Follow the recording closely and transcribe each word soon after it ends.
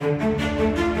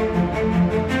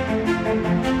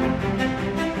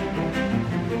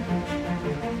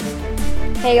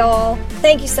Hey all,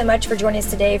 thank you so much for joining us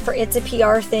today for It's a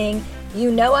PR Thing.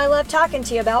 You know I love talking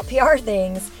to you about PR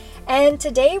things. And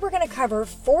today we're going to cover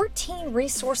 14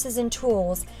 resources and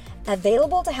tools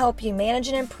available to help you manage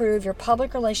and improve your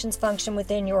public relations function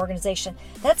within your organization.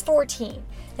 That's 14.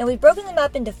 Now we've broken them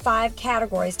up into 5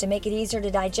 categories to make it easier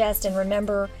to digest and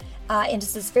remember in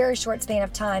just this very short span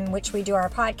of time in which we do our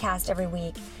podcast every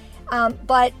week.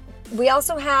 But we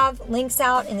also have links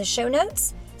out in the show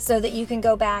notes so that you can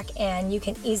go back and you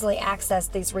can easily access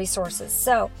these resources.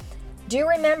 So do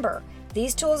remember,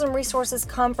 these tools and resources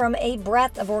come from a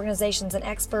breadth of organizations and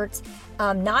experts,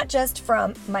 not just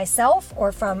from myself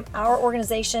or from our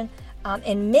organization.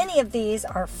 And many of these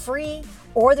are free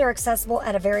or they're accessible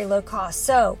at a very low cost.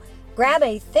 So grab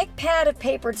a thick pad of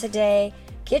paper today,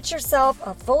 get yourself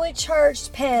a fully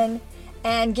charged pen,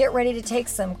 and get ready to take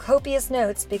some copious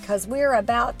notes because we're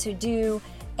about to do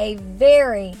a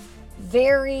very,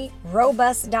 very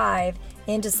robust dive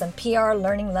into some PR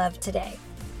learning love today.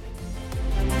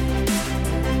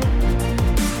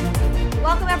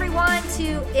 Welcome everyone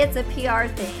to It's a PR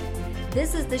Thing.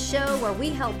 This is the show where we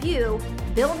help you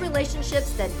build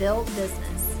relationships that build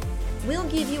business. We'll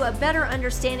give you a better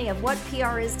understanding of what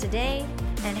PR is today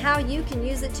and how you can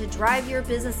use it to drive your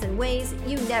business in ways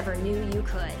you never knew you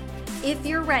could. If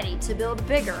you're ready to build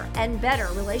bigger and better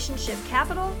relationship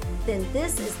capital, then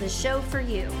this is the show for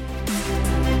you.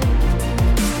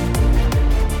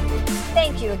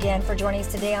 Thank you again for joining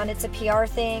us today on It's a PR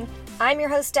Thing. I'm your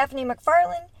host, Stephanie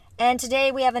McFarland, and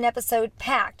today we have an episode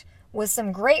packed with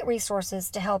some great resources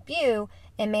to help you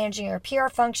in managing your PR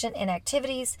function and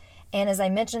activities. And as I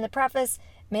mentioned in the preface,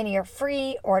 many are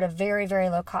free or at a very, very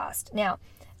low cost. Now,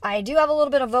 I do have a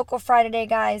little bit of vocal fry today,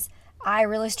 guys. I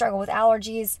really struggle with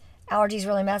allergies. Allergies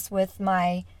really mess with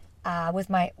my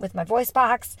voice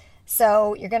box.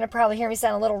 So you're going to probably hear me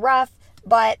sound a little rough,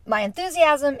 but my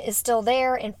enthusiasm is still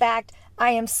there. In fact,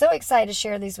 I am so excited to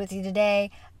share these with you today.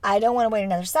 I don't want to wait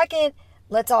another second.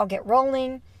 Let's all get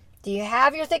rolling. Do you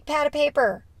have your thick pad of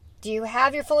paper? Do you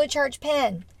have your fully charged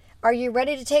pen? Are you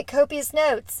ready to take copious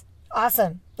notes?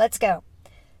 Awesome. Let's go.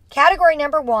 Category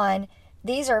number 1.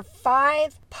 These are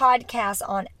 5 podcasts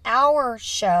on our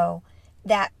show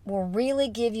that will really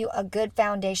give you a good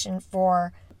foundation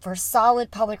for solid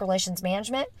public relations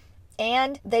management.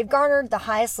 And they've garnered the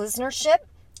highest listenership,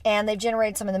 and they've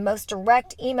generated some of the most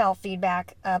direct email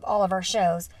feedback of all of our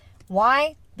shows.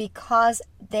 Why? Because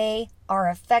they are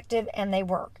effective and they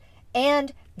work.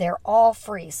 And they're all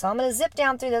free. So I'm going to zip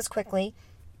down through those quickly.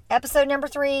 Episode number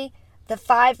 3, the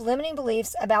 5 limiting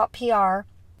beliefs about PR.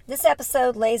 This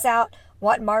episode lays out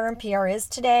what modern PR is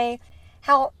today,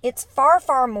 how it's far,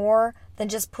 far more than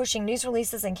just pushing news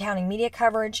releases and counting media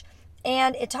coverage.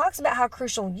 And it talks about how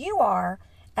crucial you are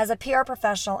as a PR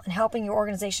professional in helping your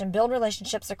organization build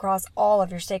relationships across all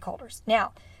of your stakeholders.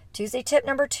 Now, Tuesday tip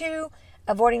number 2,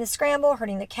 avoiding the scramble,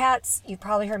 herding the cats. You've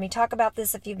probably heard me talk about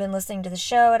this if you've been listening to the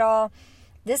show at all.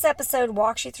 This episode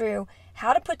walks you through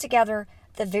how to put together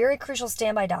the very crucial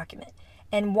standby document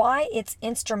and why it's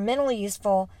instrumentally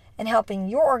useful in helping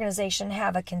your organization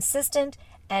have a consistent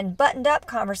and buttoned-up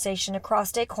conversation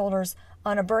across stakeholders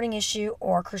on a burning issue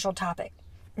or crucial topic.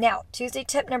 Now, Tuesday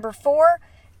tip number 4,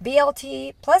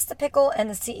 BLT plus the pickle and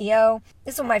the CEO.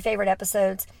 This is one of my favorite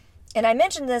episodes. And I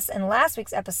mentioned this in last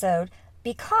week's episode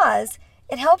because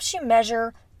it helps you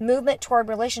measure movement toward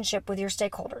relationship with your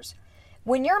stakeholders.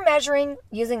 When you're measuring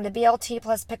using the BLT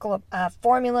plus pickle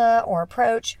formula or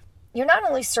approach, you're not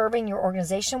only serving your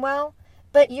organization well,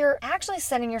 but you're actually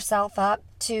setting yourself up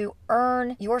to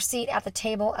earn your seat at the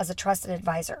table as a trusted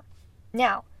advisor.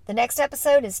 Now, the next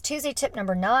episode is Tuesday tip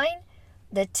number 9,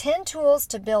 the 10 tools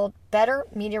to build better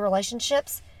media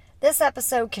relationships. This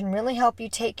episode can really help you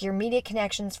take your media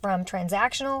connections from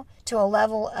transactional to a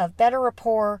level of better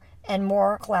rapport and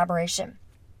more collaboration.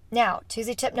 Now,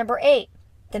 Tuesday tip number 8,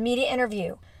 the media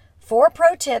interview. 4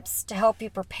 pro tips to help you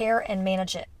prepare and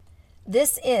manage it.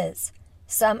 This is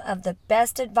some of the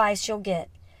best advice you'll get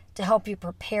to help you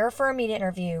prepare for a media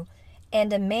interview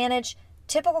and to manage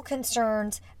typical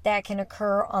concerns that can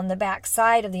occur on the back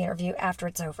side of the interview after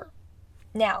it's over.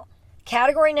 Now,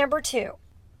 category number 2,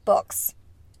 books.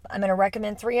 I'm going to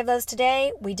recommend 3 of those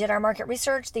today. We did our market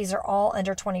research. These are all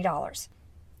under $20.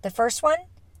 The first one,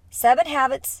 7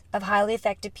 Habits of Highly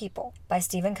Effective People by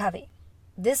Stephen Covey.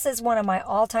 This is one of my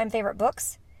all-time favorite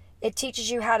books. It teaches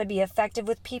you how to be effective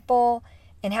with people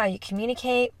and how you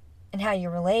communicate and how you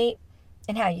relate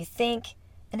and how you think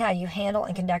and how you handle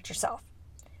and conduct yourself.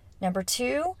 Number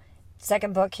 2,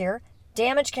 second book here,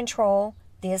 Damage Control,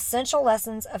 The Essential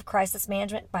Lessons of Crisis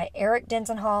Management by Eric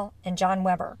Denzenhall and John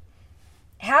Weber.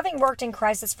 Having worked in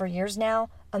crisis for years now,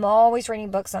 I'm always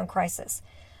reading books on crisis.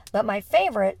 But my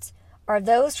favorites are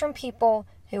those from people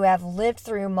who have lived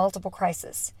through multiple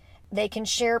crises. They can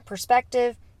share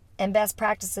perspective and best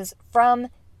practices from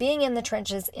being in the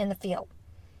trenches in the field.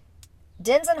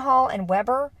 Denson Hall and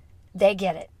Weber, they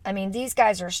get it. I mean, these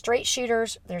guys are straight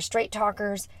shooters, they're straight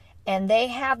talkers, and they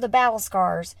have the battle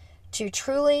scars to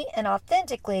truly and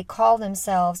authentically call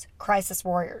themselves crisis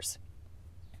warriors.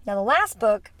 Now, the last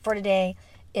book for today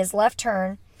is Left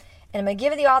Turn, and I'm going to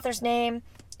give you the author's name,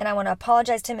 and I want to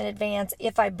apologize to him in advance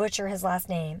if I butcher his last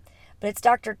name. But it's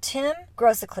Dr. Tim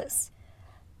Groseclus.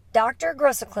 Dr.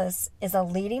 Groseclus is a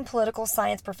leading political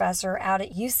science professor out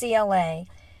at UCLA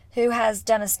who has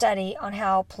done a study on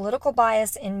how political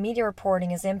bias in media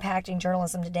reporting is impacting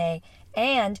journalism today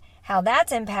and how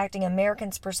that's impacting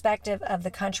Americans' perspective of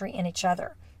the country and each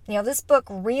other. You know, this book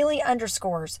really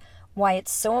underscores why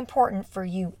it's so important for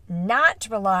you not to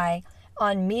rely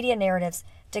on media narratives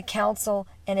to counsel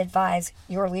and advise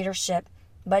your leadership,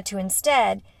 but to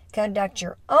instead conduct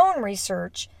your own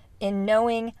research in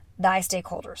knowing thy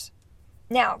stakeholders.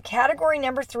 Now, category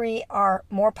number 3 are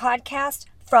more podcasts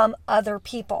from other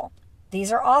people.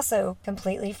 These are also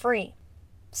completely free.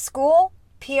 School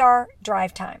PR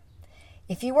Drive Time.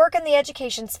 If you work in the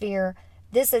education sphere,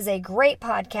 this is a great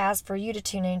podcast for you to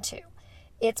tune into.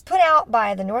 It's put out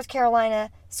by the North Carolina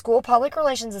School Public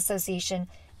Relations Association.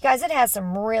 You guys, it has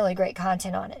some really great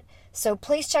content on it. So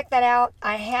please check that out.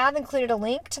 I have included a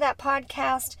link to that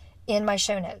podcast in my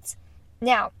show notes.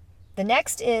 Now, the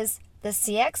next is the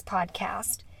CX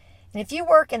podcast. And if you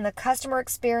work in the customer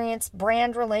experience,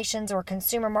 brand relations, or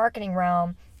consumer marketing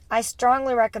realm, I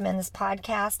strongly recommend this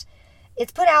podcast.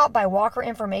 It's put out by Walker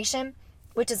Information,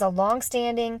 which is a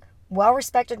long-standing,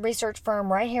 well-respected research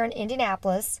firm right here in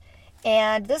Indianapolis.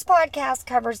 And this podcast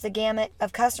covers the gamut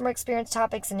of customer experience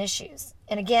topics and issues.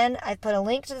 And again, I've put a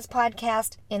link to this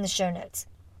podcast in the show notes.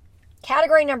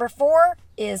 Category number 4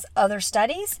 is other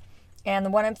studies. And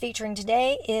the one I'm featuring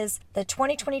today is the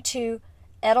 2022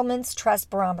 Edelman's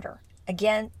Trust Barometer.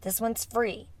 Again, this one's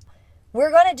free.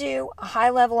 We're going to do a high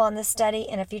level on this study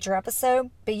in a future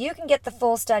episode, but you can get the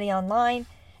full study online.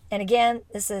 And again,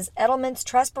 this is Edelman's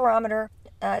Trust Barometer.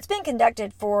 It's been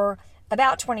conducted for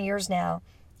about 20 years now,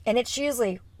 and it's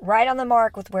usually right on the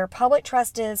mark with where public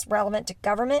trust is relevant to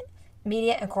government,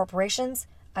 media, and corporations.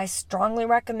 I strongly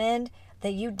recommend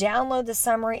that you download the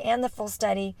summary and the full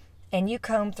study and you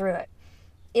comb through it.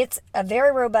 It's a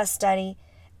very robust study.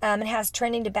 It has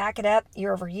trending to back it up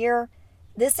year over year.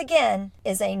 This, again,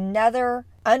 is another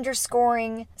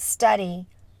underscoring study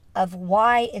of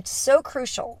why it's so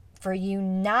crucial for you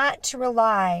not to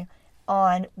rely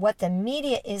on what the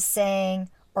media is saying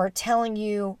or telling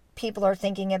you people are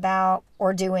thinking about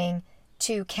or doing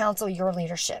to counsel your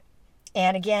leadership.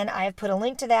 And again, I have put a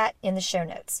link to that in the show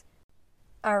notes.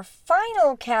 Our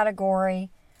final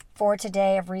category for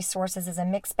today of resources is a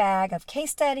mixed bag of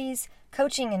case studies,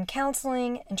 coaching and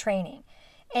counseling, and training.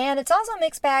 And it's also a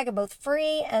mixed bag of both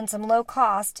free and some low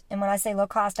cost. And when I say low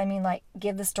cost, I mean like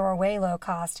give the store away low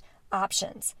cost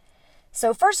options.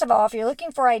 So first of all, if you're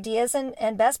looking for ideas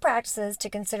and best practices to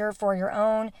consider for your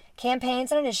own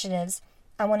campaigns and initiatives,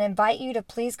 I want to invite you to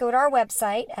please go to our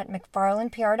website at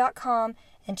mcfarlandpr.com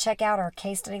and check out our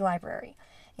case study library.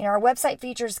 You know, our website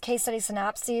features case study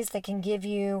synopses that can give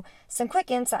you some quick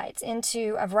insights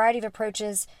into a variety of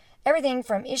approaches, everything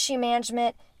from issue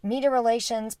management, media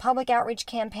relations, public outreach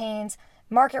campaigns,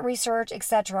 market research,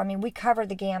 etc. I mean, we cover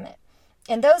the gamut.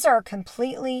 And those are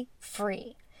completely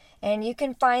free. And you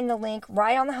can find the link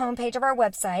right on the homepage of our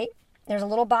website. There's a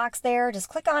little box there. Just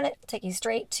click on it. It'll take you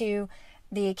straight to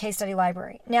the case study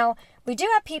library. Now, we do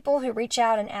have people who reach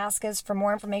out and ask us for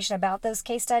more information about those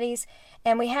case studies,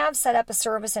 and we have set up a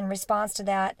service in response to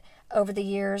that over the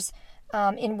years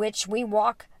in which we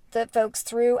walk the folks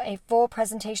through a full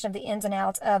presentation of the ins and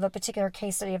outs of a particular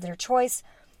case study of their choice.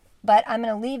 But I'm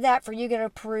going to leave that for you to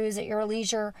peruse at your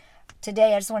leisure.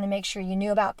 Today, I just want to make sure you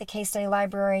knew about the case study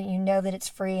library, you know that it's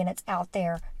free and it's out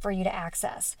there for you to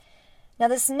access. Now,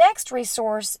 this next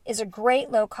resource is a great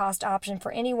low-cost option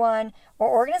for anyone or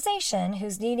organization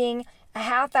who's needing a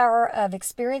half hour of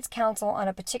experienced counsel on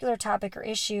a particular topic or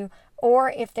issue, or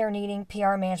if they're needing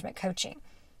PR management coaching.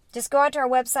 Just go out to our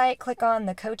website, click on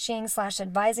the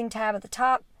coaching/advising tab at the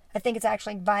top. I think it's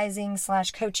actually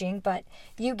advising/coaching, but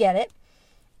you get it.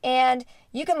 And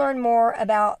you can learn more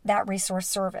about that resource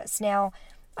service. Now,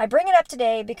 I bring it up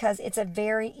today because it's a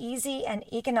very easy and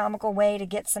economical way to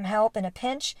get some help in a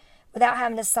pinch without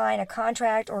having to sign a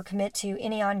contract or commit to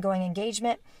any ongoing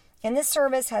engagement. And this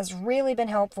service has really been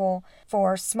helpful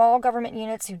for small government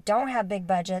units who don't have big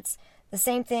budgets. The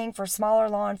same thing for smaller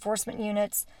law enforcement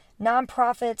units,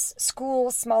 nonprofits,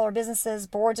 schools, smaller businesses,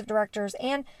 boards of directors,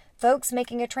 and folks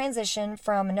making a transition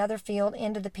from another field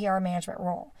into the PR management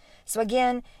role. So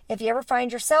again, if you ever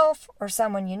find yourself or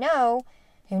someone you know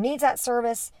who needs that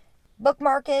service,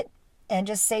 bookmark it and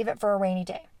just save it for a rainy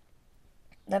day.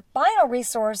 The final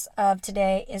resource of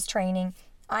today is training.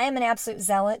 I am an absolute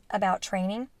zealot about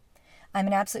training. I'm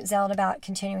an absolute zealot about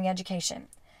continuing education.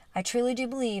 I truly do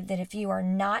believe that if you are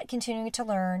not continuing to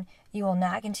learn, you will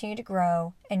not continue to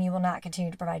grow and you will not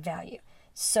continue to provide value.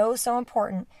 So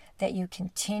important that you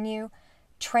continue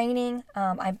training.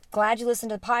 I'm glad you listened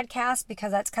to the podcast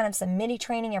because that's kind of some mini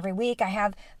training every week. I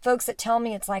have folks that tell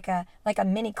me it's like a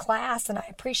mini class, and I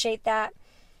appreciate that.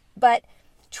 But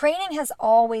training has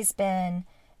always been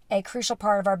a crucial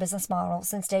part of our business model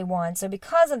since day one. So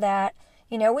because of that,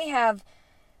 we have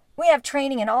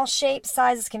training in all shapes,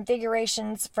 sizes,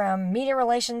 configurations, from media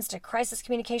relations to crisis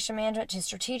communication management to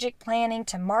strategic planning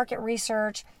to market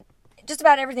research. Just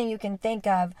about everything you can think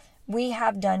of, we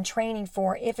have done training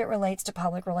for if it relates to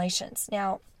public relations.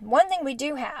 Now, one thing we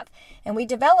do have, and we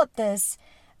developed this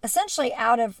essentially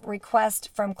out of request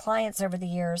from clients over the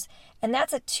years, and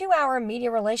that's a 2-hour media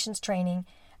relations training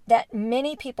that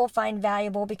many people find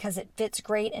valuable because it fits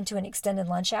great into an extended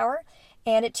lunch hour.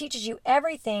 And it teaches you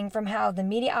everything from how the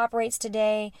media operates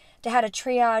today to how to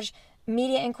triage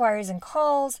media inquiries and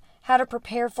calls, how to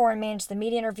prepare for and manage the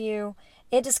media interview.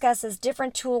 It discusses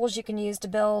different tools you can use to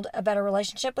build a better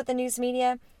relationship with the news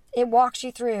media. It walks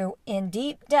you through in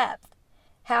deep depth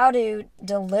how to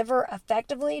deliver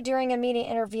effectively during a media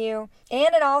interview.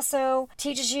 And it also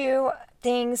teaches you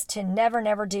things to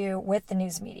never do with the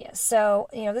news media. So,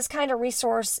 this kind of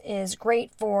resource is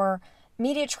great for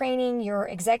media training your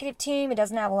executive team. It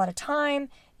doesn't have a lot of time.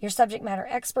 Your subject matter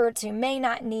experts who may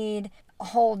not need a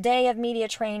whole day of media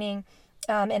training.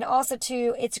 And also,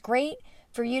 too, it's great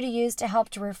for you to use to help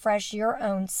to refresh your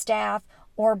own staff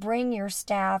or bring your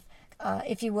staff,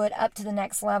 if you would, up to the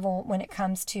next level when it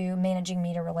comes to managing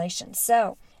media relations.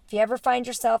 So if you ever find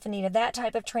yourself in need of that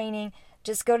type of training,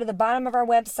 just go to the bottom of our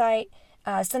website,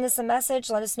 send us a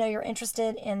message, let us know you're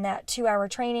interested in that 2-hour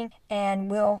training, and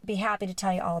we'll be happy to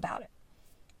tell you all about it.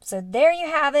 So there you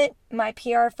have it, my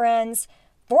PR friends.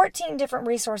 14 different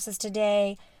resources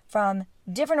today from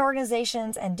different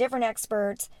organizations and different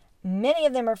experts. Many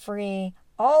of them are free,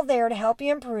 all there to help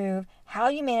you improve how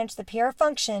you manage the PR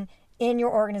function in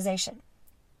your organization.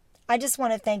 I just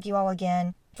want to thank you all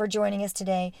again for joining us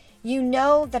today. You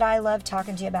know that I love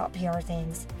talking to you about PR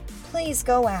things. Please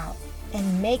go out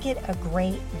and make it a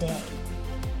great day.